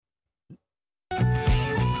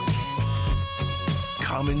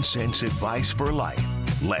common sense advice for life.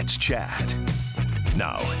 Let's chat.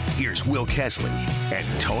 Now, here's Will Kesley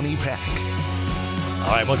and Tony Peck. All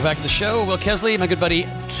right, welcome back to the show. Will Kesley, my good buddy,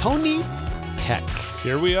 Tony Peck.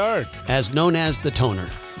 Here we are. As known as the Toner.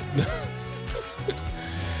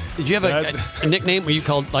 Did you have a nickname? Were you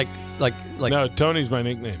called like? No, Tony's my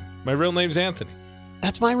nickname. My real name's Anthony.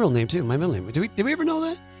 That's my real name too. My middle name. Did we ever know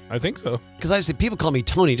that? I think so. Because obviously people call me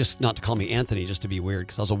Tony, just not to call me Anthony, just to be weird.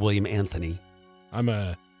 Because I was a William Anthony. I'm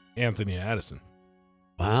a Anthony Addison.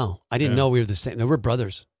 Wow, I didn't know we were the same. No, we're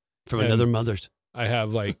brothers from another mother's. I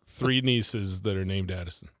have like 3 nieces that are named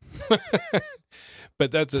Addison.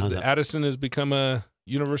 But Addison has become a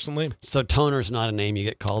universal name. So Toner's not a name you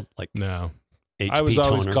get called? Like no. HP I was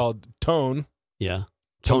always Toner. called Tone. Yeah.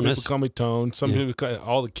 Some Tonus. people call me Tone. Some people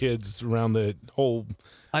all the kids around the whole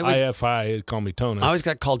IFI call me Tonus. I always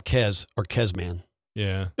got called Kez or Kezman.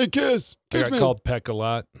 Yeah. Hey, Kez. I got called Peck a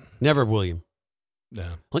lot. Never William. No.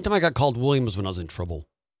 One time I got called William was when I was in trouble.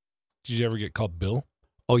 Did you ever get called Bill?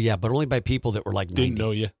 Oh, yeah, but only by people that were like 90. Didn't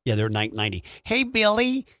know you. Yeah, they were 90. Hey,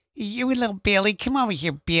 Billy. You little Billy. Come over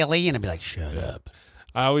here, Billy. And I'd be like, shut up.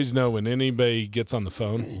 I always know when anybody gets on the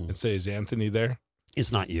phone and says Anthony there.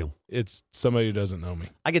 It's not you. It's somebody who doesn't know me.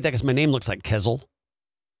 I get that because my name looks like Kezel,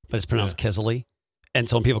 but it's pronounced Kesley. And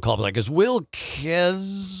so when people call me like, is Will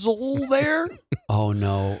Kezel there? Oh,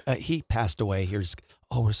 no. He passed away.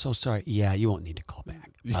 We're so sorry. Yeah, you won't need to call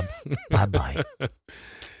back. Bye-bye.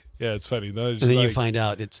 Yeah, it's funny. And then you find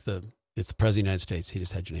out it's the President of the United States. He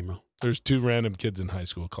just had your name wrong. There's 2 random kids in high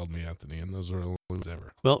school called me Anthony, and those are the only ones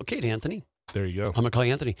ever. Well, okay, Anthony. There you go. I'm going to call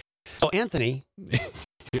you Anthony. So, Anthony.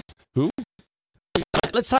 Who?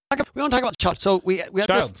 Let's talk. We want to talk about child. So we had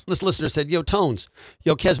this listener said, "Yo, Tones,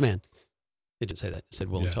 yo, Kezman." They didn't say that. It said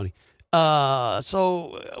Will and Tony.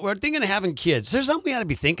 So we're thinking of having kids. There's something we ought to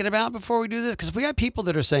be thinking about before we do this, because we got people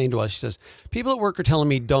that are saying to us, she says, people at work are telling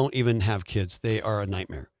me don't even have kids. They are a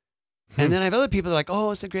nightmare. And then I have other people that are like,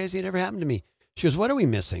 oh, it's the crazy. It never happened to me. She goes, what are we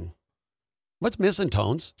missing? What's missing,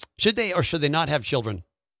 Tones? Should they or should they not have children?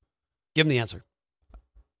 Give them the answer.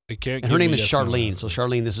 I can't. And her name is Charlene. So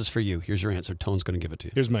Charlene, this is for you. Here's your answer. Tone's going to give it to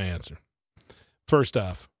you. Here's my answer. First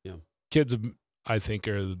off, kids, I think,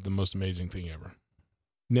 are the most amazing thing ever.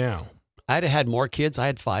 Now, I'd have had more kids. I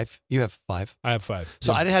had 5. You have 5. I have 5.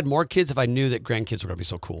 So I'd have had more kids if I knew that grandkids were going to be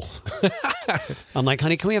so cool. I'm like,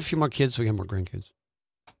 honey, can we have a few more kids so we have more grandkids?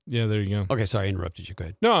 Yeah, there you go. Okay, sorry, I interrupted you. Go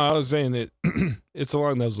ahead. No, I was saying that it's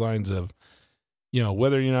along those lines of,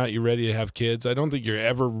 whether or not you're ready to have kids. I don't think you're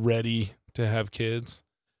ever ready to have kids,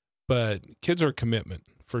 but kids are a commitment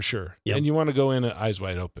for sure. Yep. And you want to go in eyes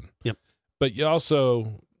wide open. Yep. But you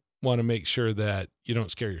also want to make sure that you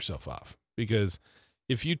don't scare yourself off, because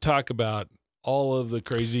if you talk about all of the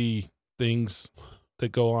crazy things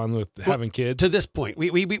that go on with having kids. To this point, we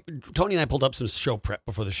Tony and I pulled up some show prep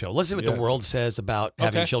before the show. Let's see what the world says about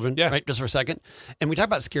having children, right? Just for a second. And we talk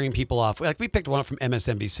about scaring people off. Like we picked one up from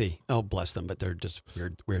MSNBC. Oh, bless them, but they're just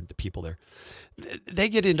weird the people there. They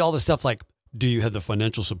get into all this stuff like, do you have the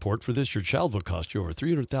financial support for this? Your child will cost you over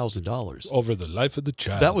 $300,000. Over the life of the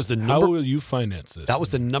child. That was the number. How will you finance this? That was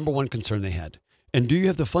the number one concern they had. And do you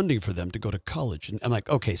have the funding for them to go to college? And I'm like,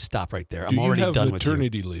 okay, stop right there. I'm already done with you.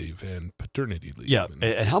 Maternity leave and paternity leave. Yeah,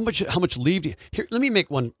 and how much leave do you... Here, let me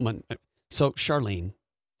make one. So, Charlene,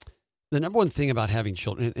 the number one thing about having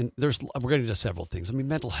children, and we're getting into several things. I mean,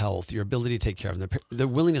 mental health, your ability to take care of them, the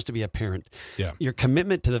willingness to be a parent, your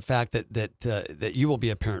commitment to the fact that you will be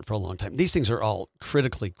a parent for a long time. These things are all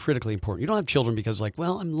critically important. You don't have children because, like,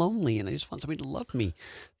 well, I'm lonely and I just want somebody to love me.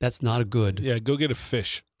 That's not a good... Yeah, go get a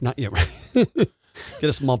fish. Not yet, right? Get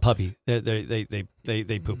a small puppy.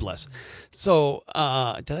 They poop less. So,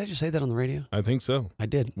 did I just say that on the radio? I think so. I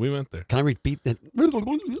did. We went there. Can I repeat that?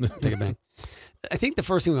 Take it back. I think the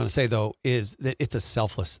first thing we want to say, though, is that it's a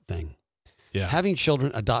selfless thing. Yeah. Having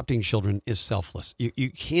children, adopting children is selfless.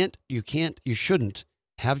 You shouldn't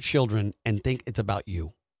have children and think it's about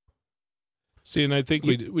you. See, and I think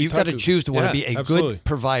you've got to choose to want to be a absolutely. good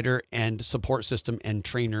provider and support system and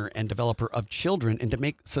trainer and developer of children and to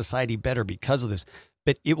make society better because of this.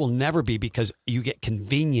 But it will never be because you get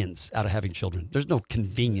convenience out of having children. There's no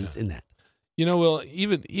convenience in that. Well,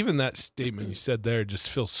 even that statement you said there just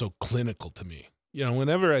feels so clinical to me.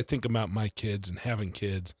 Whenever I think about my kids and having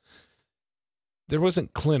kids, there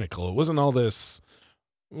wasn't clinical. It wasn't all this,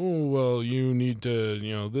 oh, well, you need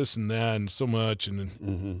to, this and that and so much.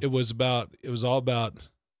 And it was all about,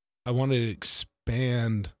 I wanted to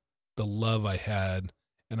expand the love I had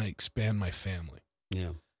and I expand my family.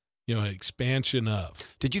 Yeah. An expansion of.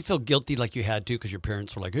 Did you feel guilty like you had to because your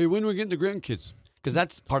parents were like, hey, when are we getting the grandkids? Because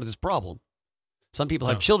that's part of this problem. Some people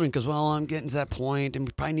have children because, well, I'm getting to that point, and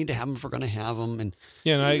we probably need to have them if we're going to have them. And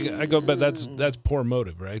I go, but that's poor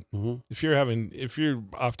motive, right? Mm-hmm. If you're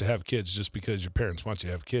off to have kids just because your parents want you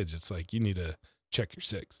to have kids, it's like you need to check your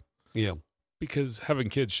six. Yeah, because having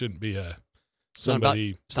kids shouldn't be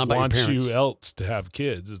somebody about wants you else to have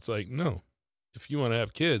kids. It's like, no, if you want to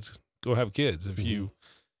have kids, go have kids.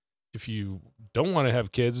 If you don't want to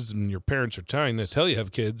have kids and your parents are trying to tell you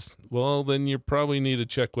have kids, well, then you probably need to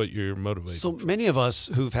check what you're motivated. So many of us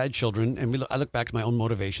who've had children, and I look back to my own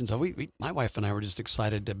motivations. My wife and I were just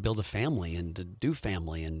excited to build a family and to do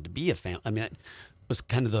family and to be a family. I mean, that was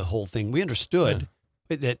kind of the whole thing. We understood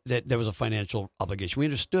that there was a financial obligation. We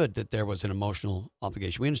understood that there was an emotional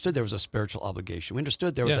obligation. We understood there was a spiritual obligation. We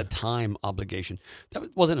understood there was a time obligation.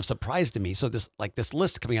 That wasn't a surprise to me. So this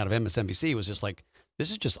list coming out of MSNBC was just like, this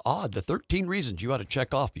is just odd. The 13 reasons you ought to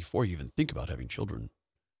check off before you even think about having children.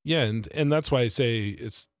 Yeah, and that's why I say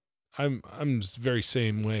I'm very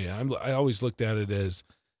same way. I always looked at it as,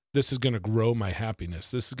 this is going to grow my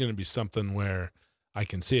happiness. This is going to be something where I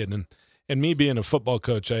can see it. And me being a football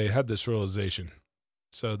coach, I had this realization.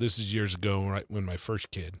 So this is years ago, right when my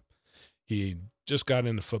first kid, he just got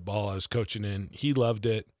into football. I was coaching in. He loved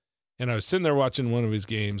it. And I was sitting there watching one of his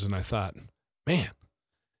games, and I thought, man,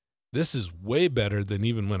 this is way better than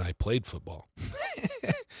even when I played football.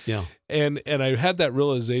 Yeah. And I had that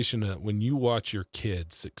realization that when you watch your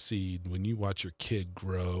kid succeed, when you watch your kid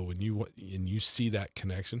grow, and you see that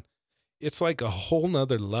connection, it's like a whole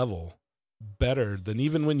nother level better than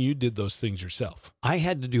even when you did those things yourself. I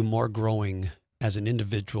had to do more growing as an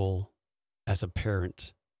individual, as a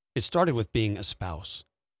parent. It started with being a spouse.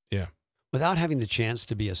 Yeah. Without having the chance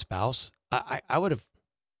to be a spouse, I would have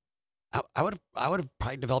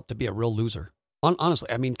probably developed to be a real loser. Honestly,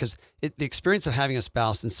 I mean, because the experience of having a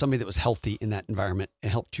spouse and somebody that was healthy in that environment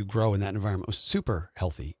and helped you grow in that environment was super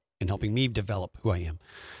healthy in helping me develop who I am.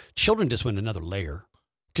 Children just went another layer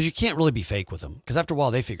because you can't really be fake with them, because after a while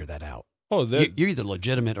they figure that out. Oh, you're either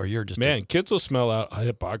legitimate or you're just kids will smell out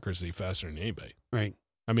hypocrisy faster than anybody. Right.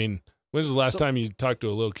 I mean, when's the last time you talked to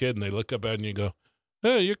a little kid and they look up at you and you go,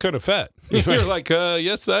 "Oh, you're kind of fat." You're like,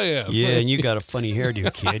 "Yes, I am." Yeah, and you got a funny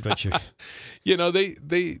hairdo, kid. But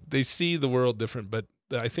they see the world different. But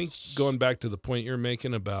I think going back to the point you're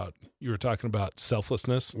making about, you were talking about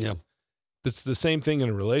selflessness. Yeah, it's the same thing in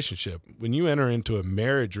a relationship. When you enter into a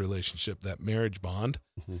marriage relationship, that marriage bond,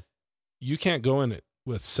 you can't go in it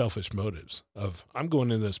with selfish motives of, I'm going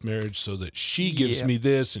into this marriage so that she gives me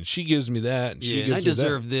this and she gives me that and she gives me that. I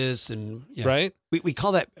deserve this, and right. We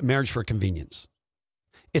call that marriage for convenience.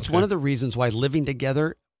 It's one of the reasons why living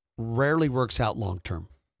together rarely works out long term.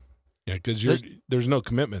 Yeah, because there's no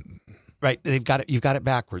commitment. Right. You've got it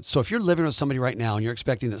backwards. So if you're living with somebody right now and you're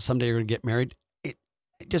expecting that someday you're going to get married, it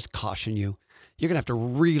just caution you. You're going to have to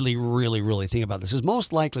really, really, really think about this. Because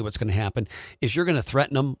most likely what's going to happen is you're going to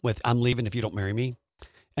threaten them with, "I'm leaving if you don't marry me."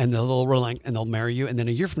 And they'll marry you. And then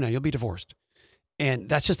a year from now, you'll be divorced. And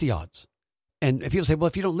that's just the odds. And people say, well,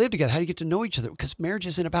 if you don't live together, how do you get to know each other? Because marriage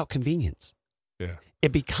isn't about convenience. Yeah.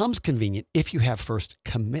 It becomes convenient if you have first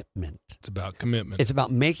commitment. It's about commitment. It's about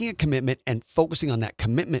making a commitment and focusing on that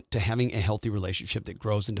commitment to having a healthy relationship that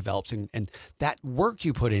grows and develops. And that work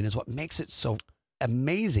you put in is what makes it so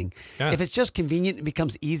amazing. Yeah. If it's just convenient, it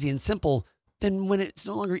becomes easy and simple. Then when it's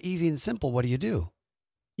no longer easy and simple, what do?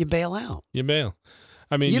 You bail out. You bail.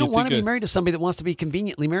 I mean, you don't want to be married to somebody that wants to be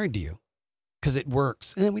conveniently married to you because it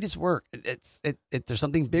works. And we just work. There's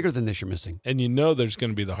something bigger than this you're missing. And there's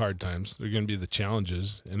going to be the hard times. There's going to be the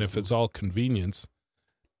challenges. And if it's all convenience,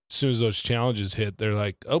 as soon as those challenges hit, they're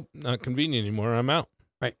like, "Oh, not convenient anymore. I'm out."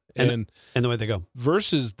 Right. And the way they go.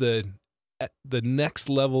 Versus the next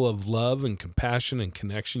level of love and compassion and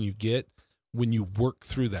connection you get when you work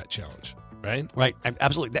through that challenge. Right? Right.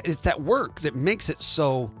 Absolutely. It's that work that makes it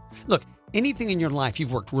so. Look, anything in your life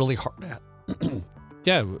you've worked really hard at.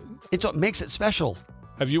 Yeah. It's what makes it special.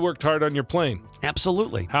 Have you worked hard on your plane?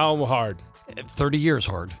 Absolutely. How hard? 30 years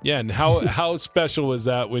hard. Yeah, and how special was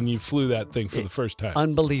that when you flew that thing for the first time?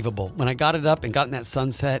 Unbelievable. When I got it up and got in that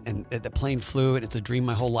sunset and the plane flew, and it's a dream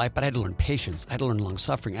my whole life, but I had to learn patience. I had to learn long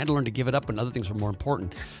suffering. I had to learn to give it up when other things were more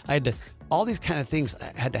important. All these kind of things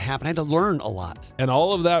had to happen. I had to learn a lot. And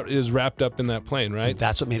all of that is wrapped up in that plane, right? And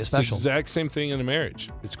that's what made it special. It's the exact same thing in a marriage.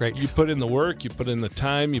 It's great. You put in the work, you put in the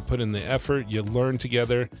time, you put in the effort, you learn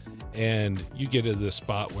together, and you get to this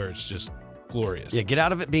spot where it's just glorious. Yeah, get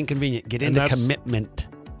out of it being convenient. Get into commitment.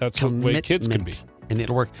 That's what way kids can be. And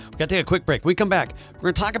it'll work. We've got to take a quick break. When we come back, we're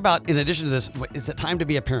going to talk about, in addition to this, is it time to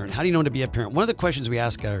be a parent? How do you know when to be a parent? One of the questions we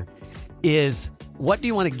ask is, what do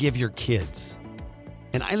you want to give your kids?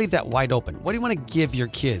 And I leave that wide open. What do you want to give your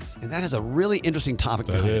kids? And that is a really interesting topic.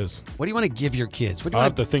 That is. What do you want to give your kids? I'll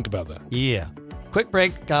have to think about that. Yeah. Quick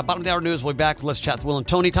break. Bottom of the hour news. We'll be back. Let's chat with Will and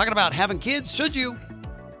Tony talking about having kids. Should you?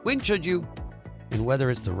 When should you? And whether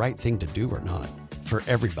it's the right thing to do or not for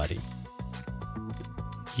everybody.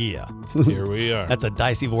 Yeah. Here we are. That's a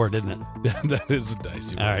dicey word, isn't it? Yeah, that is a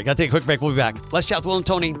dicey word. All right. Got to take a quick break. We'll be back. Let's chat with Will and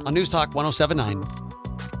Tony on News Talk 107.9.